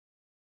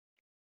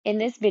In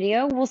this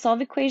video, we'll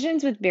solve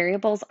equations with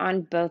variables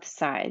on both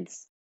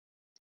sides.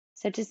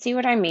 So to see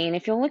what I mean,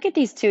 if you'll look at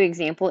these two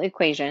example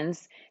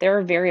equations, there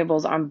are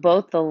variables on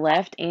both the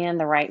left and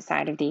the right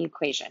side of the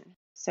equation.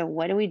 So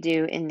what do we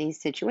do in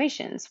these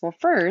situations? Well,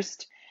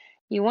 first,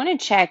 you want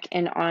to check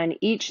and on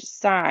each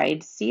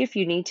side, see if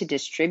you need to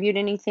distribute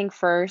anything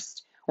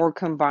first or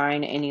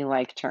combine any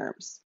like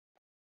terms.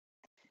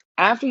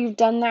 After you've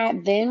done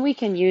that, then we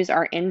can use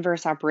our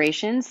inverse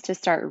operations to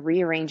start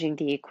rearranging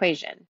the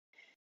equation.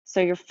 So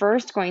you're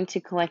first going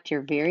to collect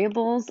your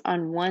variables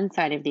on one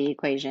side of the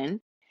equation,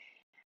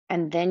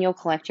 and then you'll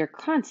collect your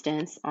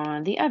constants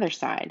on the other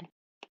side.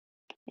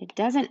 It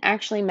doesn't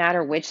actually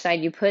matter which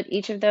side you put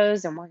each of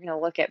those, and we're going to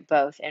look at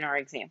both in our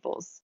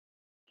examples.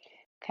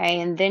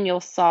 Okay, and then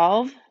you'll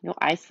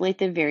isolate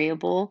the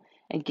variable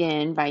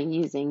again by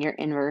using your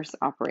inverse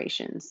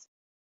operations.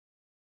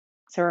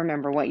 So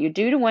remember, what you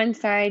do to one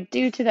side,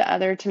 do to the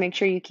other to make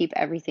sure you keep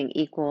everything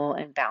equal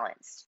and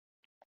balanced.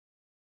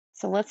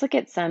 So let's look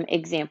at some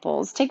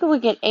examples. Take a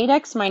look at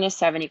 8x minus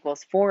 7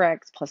 equals 4x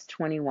plus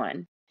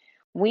 21.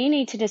 We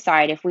need to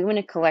decide if we want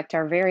to collect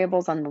our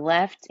variables on the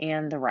left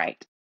and the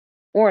right,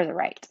 or the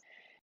right.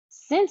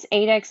 Since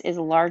 8x is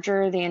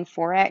larger than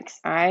 4x,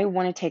 I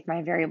want to take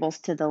my variables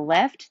to the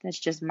left. That's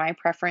just my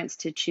preference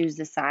to choose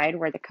the side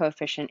where the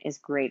coefficient is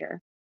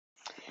greater.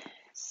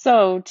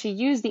 So to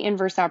use the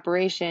inverse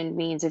operation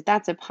means if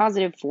that's a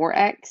positive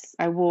 4x,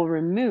 I will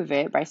remove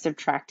it by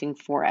subtracting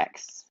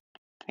 4x.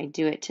 If I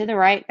do it to the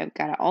right, I've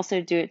got to also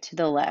do it to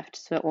the left.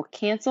 So it will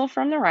cancel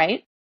from the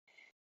right,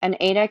 and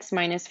 8x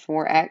minus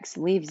 4x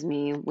leaves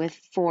me with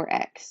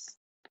 4x.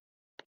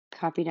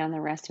 Copy down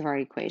the rest of our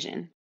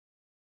equation.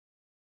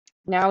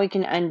 Now we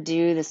can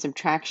undo the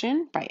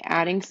subtraction by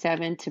adding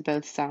 7 to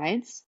both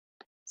sides.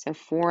 So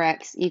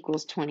 4x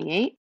equals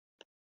 28.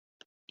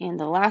 And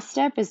the last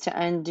step is to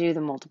undo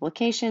the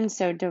multiplication,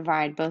 so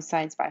divide both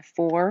sides by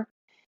 4,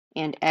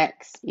 and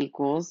x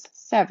equals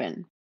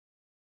 7.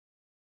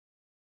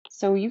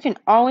 So you can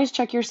always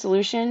check your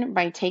solution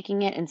by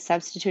taking it and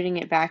substituting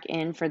it back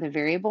in for the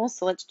variable.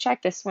 So let's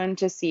check this one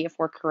to see if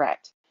we're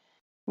correct.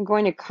 I'm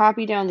going to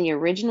copy down the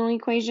original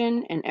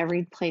equation, and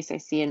every place I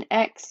see an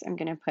x, I'm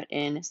going to put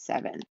in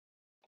 7.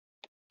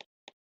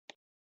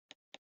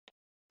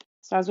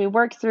 So as we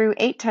work through,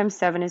 8 times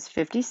 7 is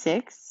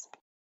 56.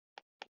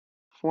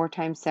 4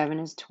 times 7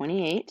 is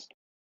 28.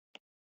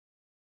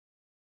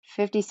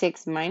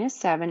 56 minus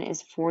 7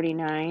 is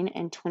 49,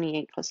 and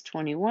 28 plus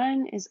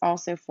 21 is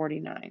also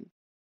 49.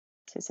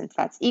 So since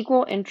that's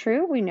equal and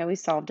true, we know we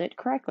solved it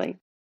correctly.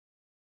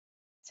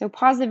 So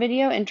pause the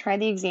video and try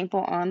the example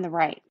on the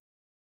right.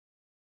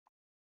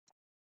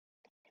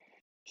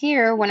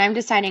 Here, when I'm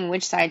deciding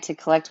which side to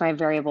collect my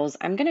variables,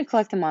 I'm going to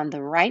collect them on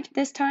the right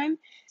this time,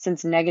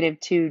 since negative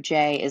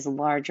 2j is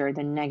larger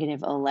than negative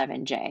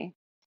 11j.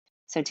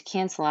 So to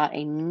cancel out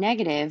a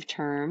negative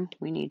term,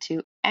 we need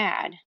to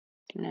add.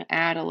 I'm going to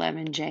add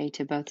 11j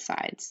to both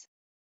sides.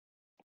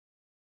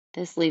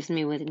 This leaves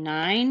me with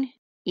 9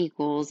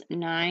 equals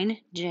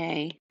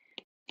 9j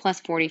plus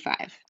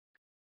 45.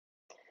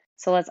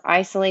 So let's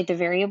isolate the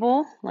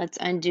variable. Let's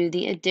undo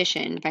the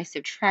addition by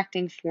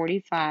subtracting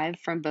 45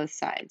 from both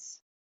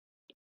sides.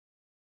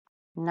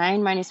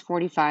 9 minus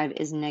 45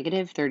 is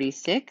negative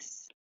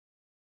 36.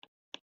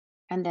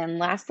 And then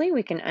lastly,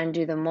 we can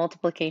undo the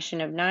multiplication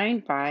of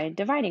 9 by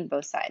dividing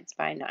both sides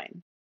by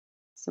 9.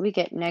 So we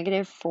get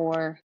negative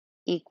 4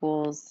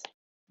 equals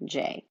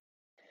j.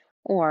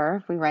 Or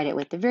if we write it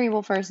with the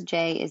variable first,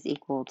 j is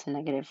equal to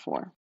negative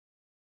 4.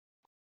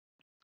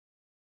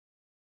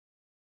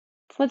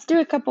 So let's do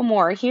a couple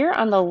more. Here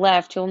on the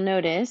left, you'll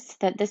notice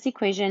that this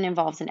equation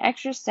involves an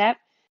extra step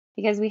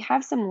because we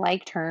have some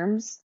like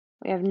terms.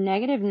 We have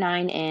negative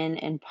 9n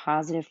and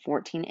positive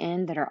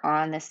 14n that are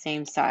on the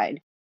same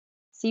side.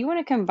 So you want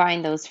to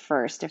combine those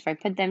first. If I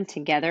put them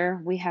together,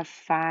 we have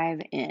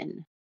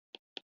 5n.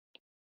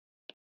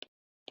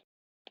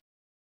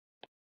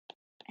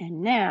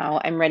 And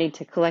now I'm ready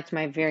to collect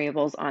my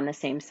variables on the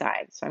same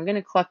side. So I'm going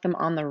to collect them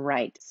on the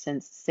right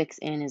since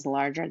 6n is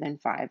larger than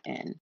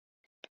 5n.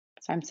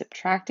 So I'm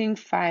subtracting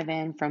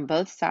 5n from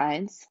both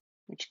sides,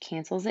 which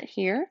cancels it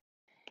here.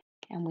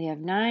 And we have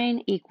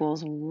 9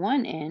 equals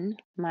 1n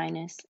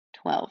minus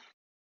 12.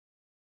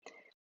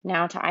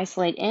 Now to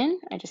isolate n,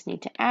 I just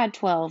need to add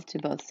 12 to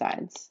both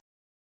sides.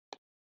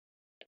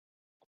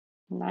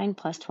 9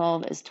 plus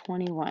 12 is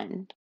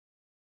 21.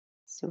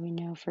 So we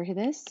know for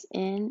this,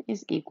 n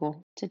is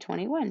equal to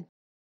 21.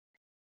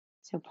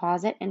 So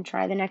pause it and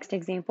try the next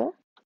example.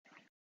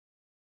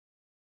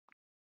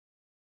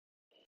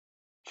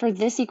 For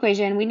this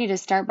equation, we need to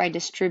start by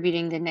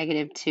distributing the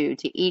negative 2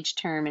 to each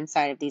term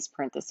inside of these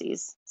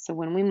parentheses. So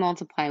when we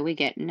multiply, we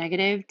get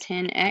negative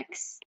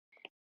 10x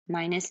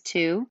minus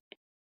 2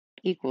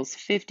 equals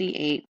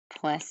 58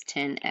 plus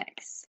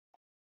 10x.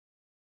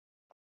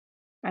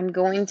 I'm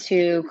going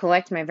to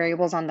collect my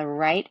variables on the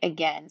right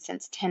again,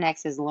 since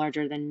 10x is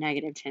larger than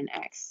negative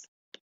 10x.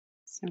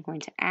 So I'm going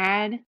to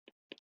add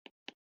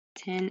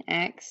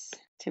 10x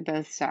to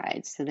both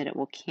sides so that it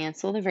will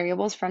cancel the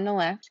variables from the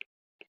left.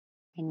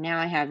 And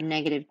now I have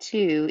negative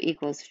 2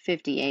 equals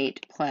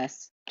 58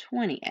 plus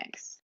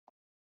 20x.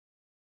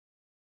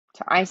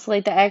 To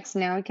isolate the x,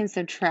 now we can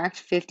subtract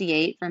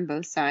 58 from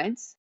both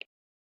sides.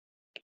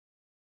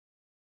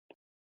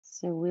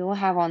 So we will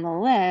have on the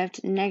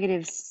left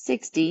negative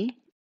 60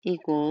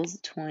 equals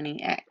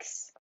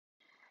 20x.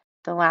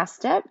 The last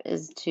step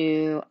is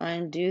to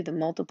undo the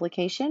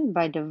multiplication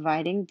by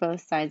dividing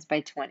both sides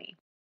by 20.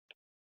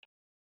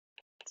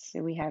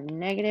 So we have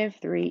negative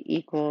 3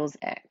 equals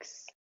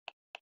x,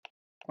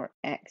 or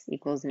x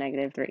equals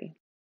negative 3.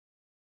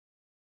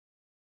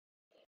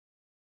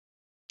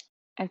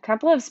 A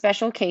couple of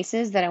special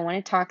cases that I want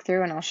to talk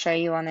through, and I'll show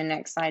you on the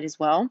next slide as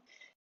well.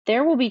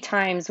 There will be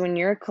times when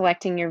you're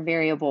collecting your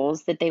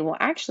variables that they will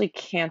actually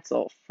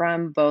cancel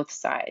from both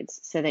sides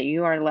so that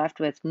you are left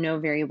with no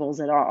variables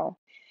at all.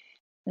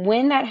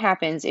 When that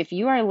happens, if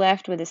you are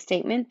left with a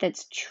statement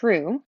that's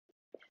true,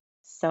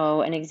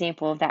 so an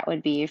example of that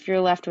would be if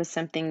you're left with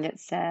something that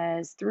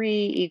says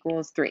 3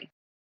 equals 3.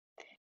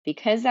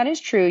 Because that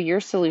is true, your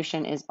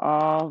solution is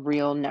all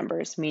real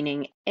numbers,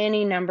 meaning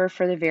any number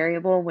for the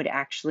variable would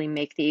actually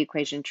make the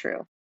equation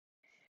true.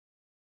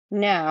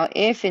 Now,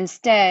 if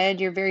instead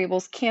your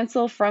variables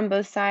cancel from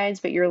both sides,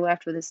 but you're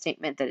left with a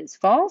statement that is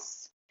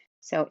false,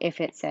 so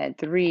if it said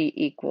 3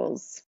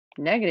 equals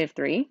negative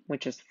 3,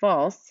 which is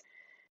false,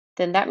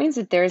 then that means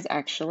that there's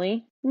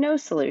actually no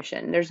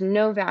solution. There's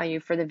no value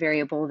for the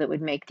variable that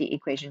would make the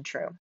equation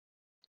true.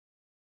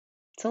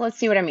 So let's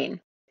see what I mean.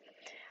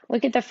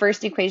 Look at the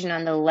first equation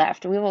on the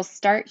left. We will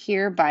start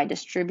here by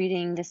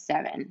distributing the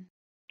 7.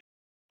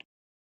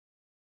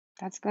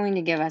 That's going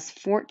to give us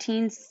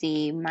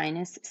 14c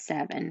minus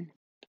 7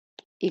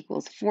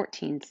 equals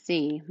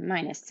 14c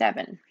minus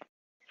 7.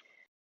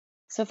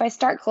 So if I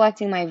start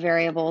collecting my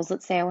variables,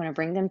 let's say I want to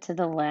bring them to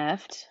the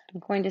left, I'm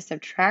going to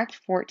subtract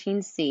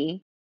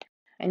 14c,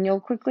 and you'll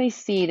quickly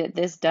see that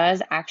this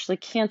does actually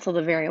cancel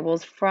the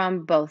variables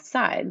from both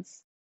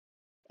sides.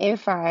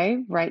 If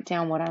I write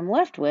down what I'm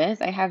left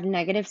with, I have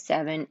negative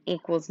 7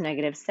 equals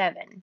negative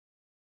 7.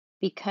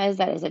 Because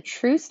that is a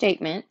true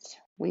statement,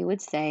 we would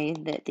say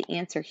that the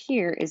answer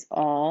here is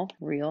all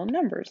real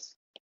numbers.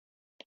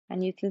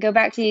 And you can go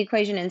back to the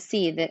equation and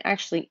see that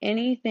actually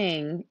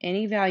anything,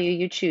 any value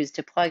you choose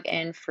to plug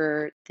in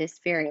for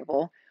this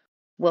variable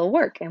will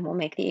work and will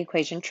make the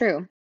equation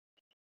true.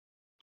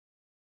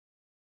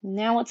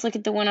 Now let's look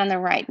at the one on the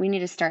right. We need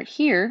to start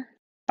here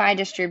by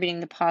distributing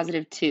the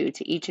positive 2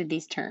 to each of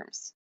these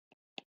terms.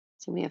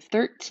 So we have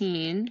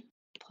 13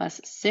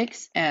 plus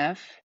 6f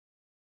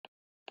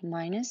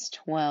minus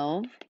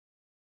 12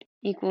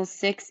 equals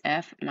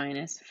 6f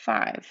minus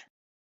 5.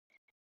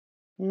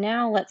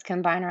 Now let's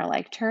combine our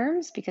like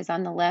terms because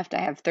on the left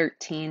I have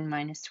 13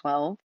 minus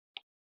 12.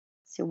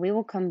 So we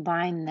will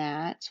combine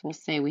that. We'll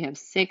say we have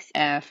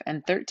 6f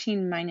and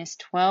 13 minus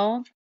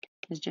 12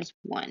 is just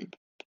 1.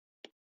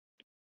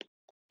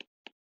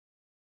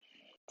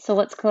 So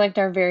let's collect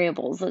our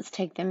variables. Let's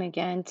take them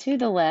again to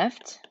the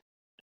left.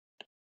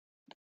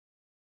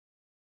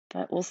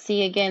 But we'll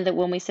see again that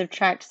when we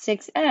subtract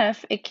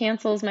 6f, it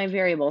cancels my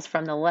variables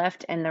from the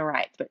left and the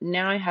right. But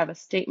now I have a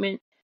statement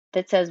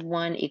that says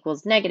 1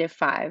 equals negative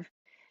 5.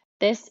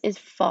 This is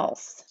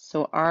false.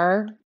 So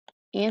our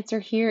answer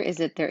here is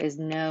that there is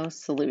no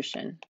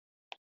solution.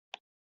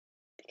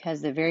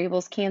 Because the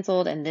variable's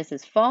canceled and this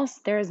is false,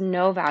 there is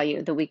no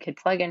value that we could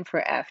plug in for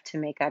f to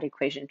make that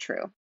equation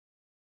true.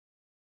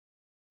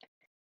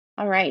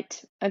 All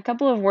right, a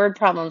couple of word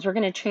problems. We're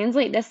going to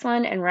translate this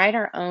one and write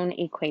our own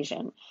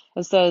equation.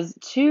 It says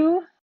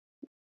 2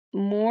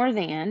 more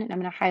than, and I'm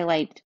going to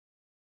highlight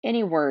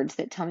any words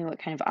that tell me what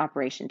kind of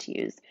operation to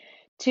use.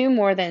 2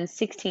 more than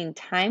 16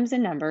 times a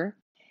number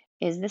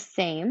is the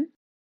same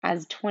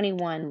as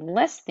 21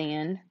 less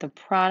than the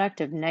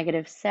product of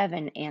negative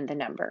 7 and the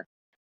number.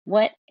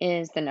 What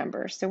is the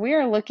number? So we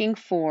are looking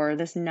for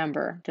this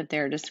number that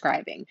they're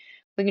describing.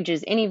 We can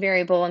choose any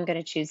variable. I'm going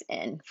to choose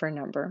n for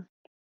number.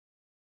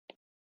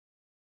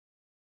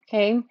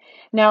 Okay,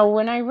 now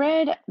when I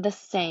read the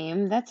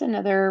same, that's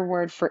another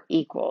word for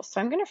equal. So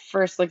I'm going to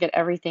first look at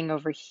everything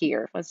over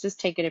here. Let's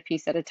just take it a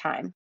piece at a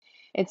time.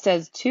 It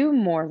says 2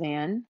 more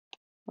than,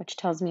 which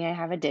tells me I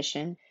have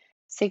addition,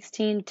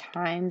 16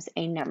 times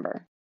a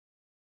number.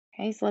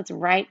 Okay, so let's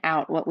write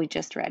out what we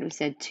just read. We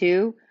said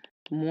 2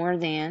 more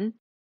than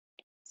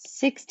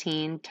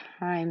 16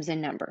 times a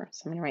number.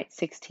 So I'm going to write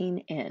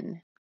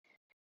 16n.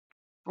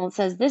 Well, it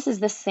says this is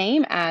the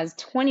same as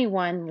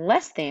 21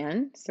 less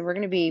than, so we're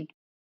going to be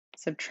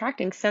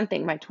subtracting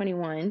something by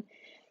 21,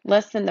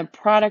 less than the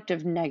product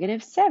of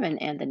negative 7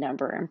 and the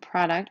number. And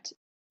product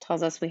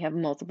tells us we have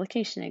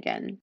multiplication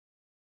again.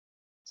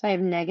 So I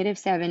have negative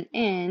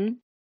 7n,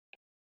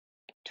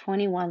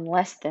 21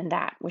 less than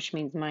that, which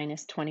means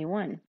minus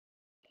 21.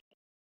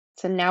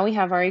 So now we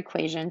have our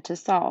equation to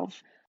solve.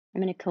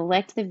 I'm going to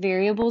collect the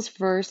variables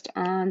first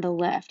on the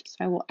left.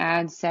 So I will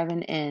add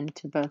 7n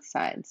to both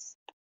sides.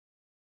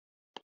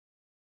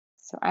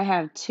 So I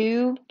have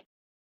 2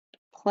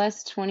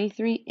 plus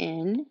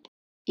 23n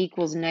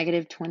equals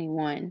negative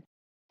 21.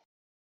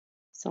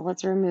 So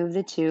let's remove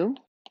the 2.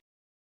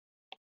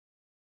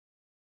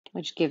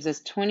 which gives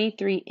us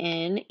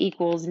 23n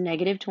equals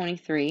negative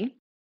 23.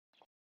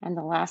 And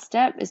the last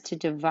step is to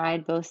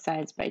divide both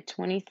sides by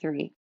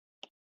 23.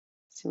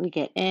 So we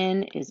get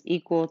n is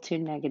equal to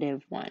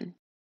negative 1.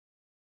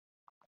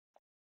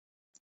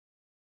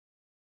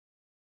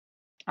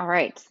 All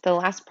right, the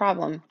last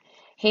problem.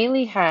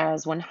 Haley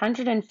has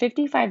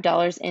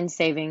 $155 in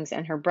savings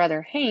and her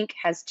brother Hank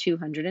has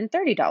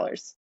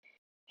 $230.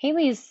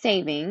 Haley is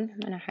saving, I'm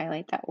going to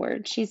highlight that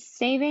word, she's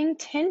saving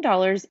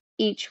 $10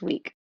 each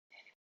week,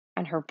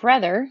 and her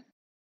brother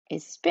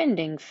is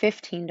spending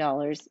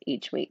 $15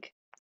 each week.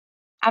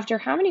 After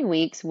how many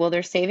weeks will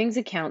their savings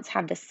accounts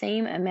have the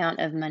same amount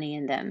of money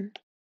in them?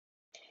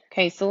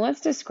 Okay, so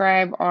let's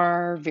describe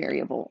our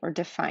variable or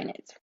define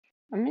it.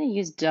 I'm going to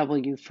use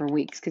W for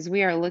weeks because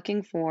we are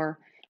looking for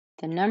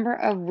the number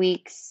of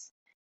weeks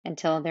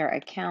until their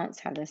accounts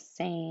have the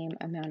same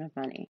amount of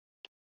money.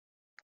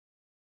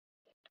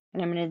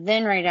 And I'm going to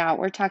then write out,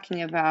 we're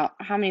talking about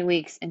how many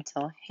weeks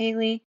until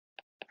Haley,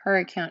 her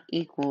account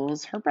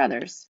equals her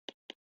brother's.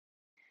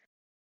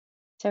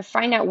 To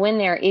find out when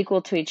they're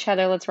equal to each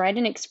other, let's write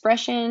an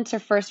expression to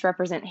first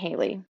represent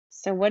Haley.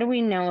 So what do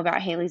we know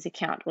about Haley's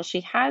account? Well,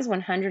 she has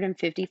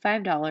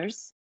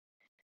 $155.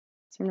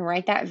 So I'm going to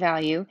write that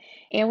value.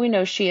 And we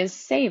know she is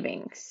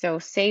saving. So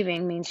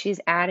saving means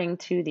she's adding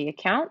to the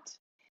account,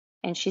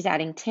 and she's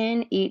adding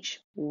 10 each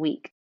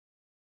week.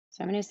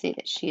 So I'm going to say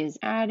that she is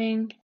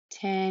adding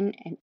 10,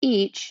 and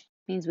each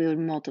means we would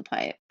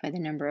multiply it by the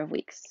number of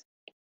weeks.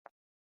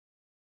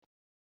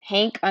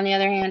 Hank, on the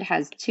other hand,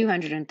 has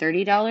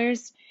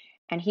 $230,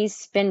 and he's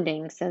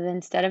spending. So then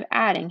instead of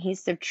adding,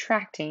 he's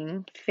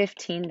subtracting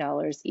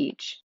 $15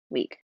 each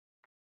week.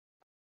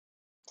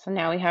 So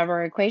now we have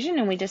our equation,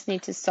 and we just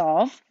need to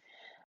solve.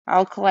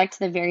 I'll collect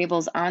the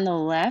variables on the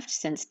left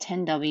since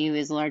 10W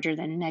is larger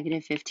than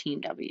negative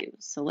 15W.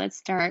 So let's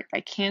start by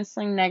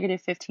canceling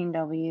negative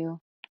 15W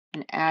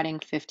and adding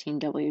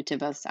 15W to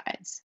both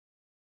sides.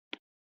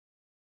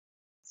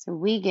 So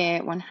we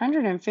get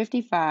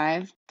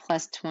 155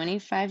 plus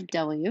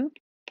 25W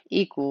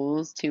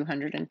equals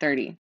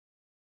 230.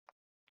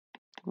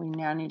 We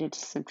now needed to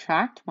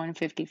subtract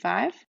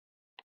 155.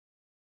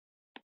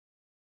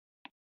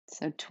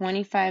 So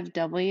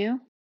 25W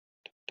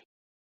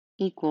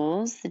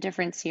equals, the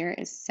difference here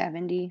is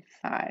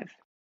 75.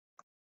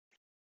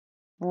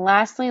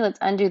 Lastly, let's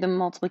undo the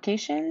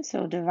multiplication.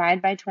 So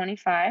divide by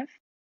 25.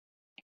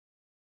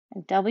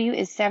 And W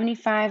is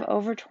 75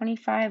 over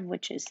 25,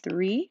 which is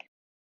 3.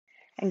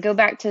 And go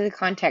back to the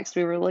context.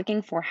 We were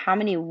looking for how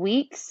many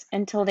weeks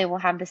until they will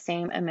have the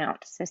same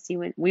amount. So see,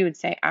 we would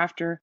say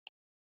after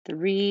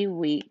 3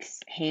 weeks,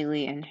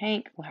 Haley and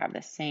Hank will have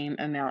the same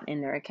amount in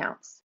their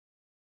accounts.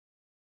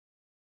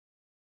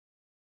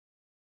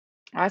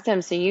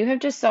 Awesome. So you have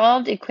just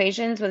solved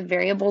equations with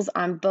variables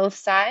on both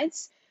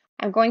sides.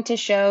 I'm going to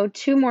show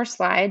 2 more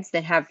slides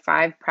that have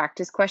 5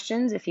 practice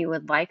questions if you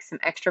would like some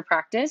extra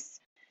practice.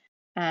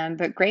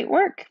 But great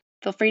work.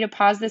 Feel free to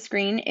pause the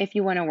screen if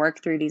you want to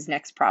work through these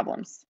next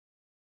problems.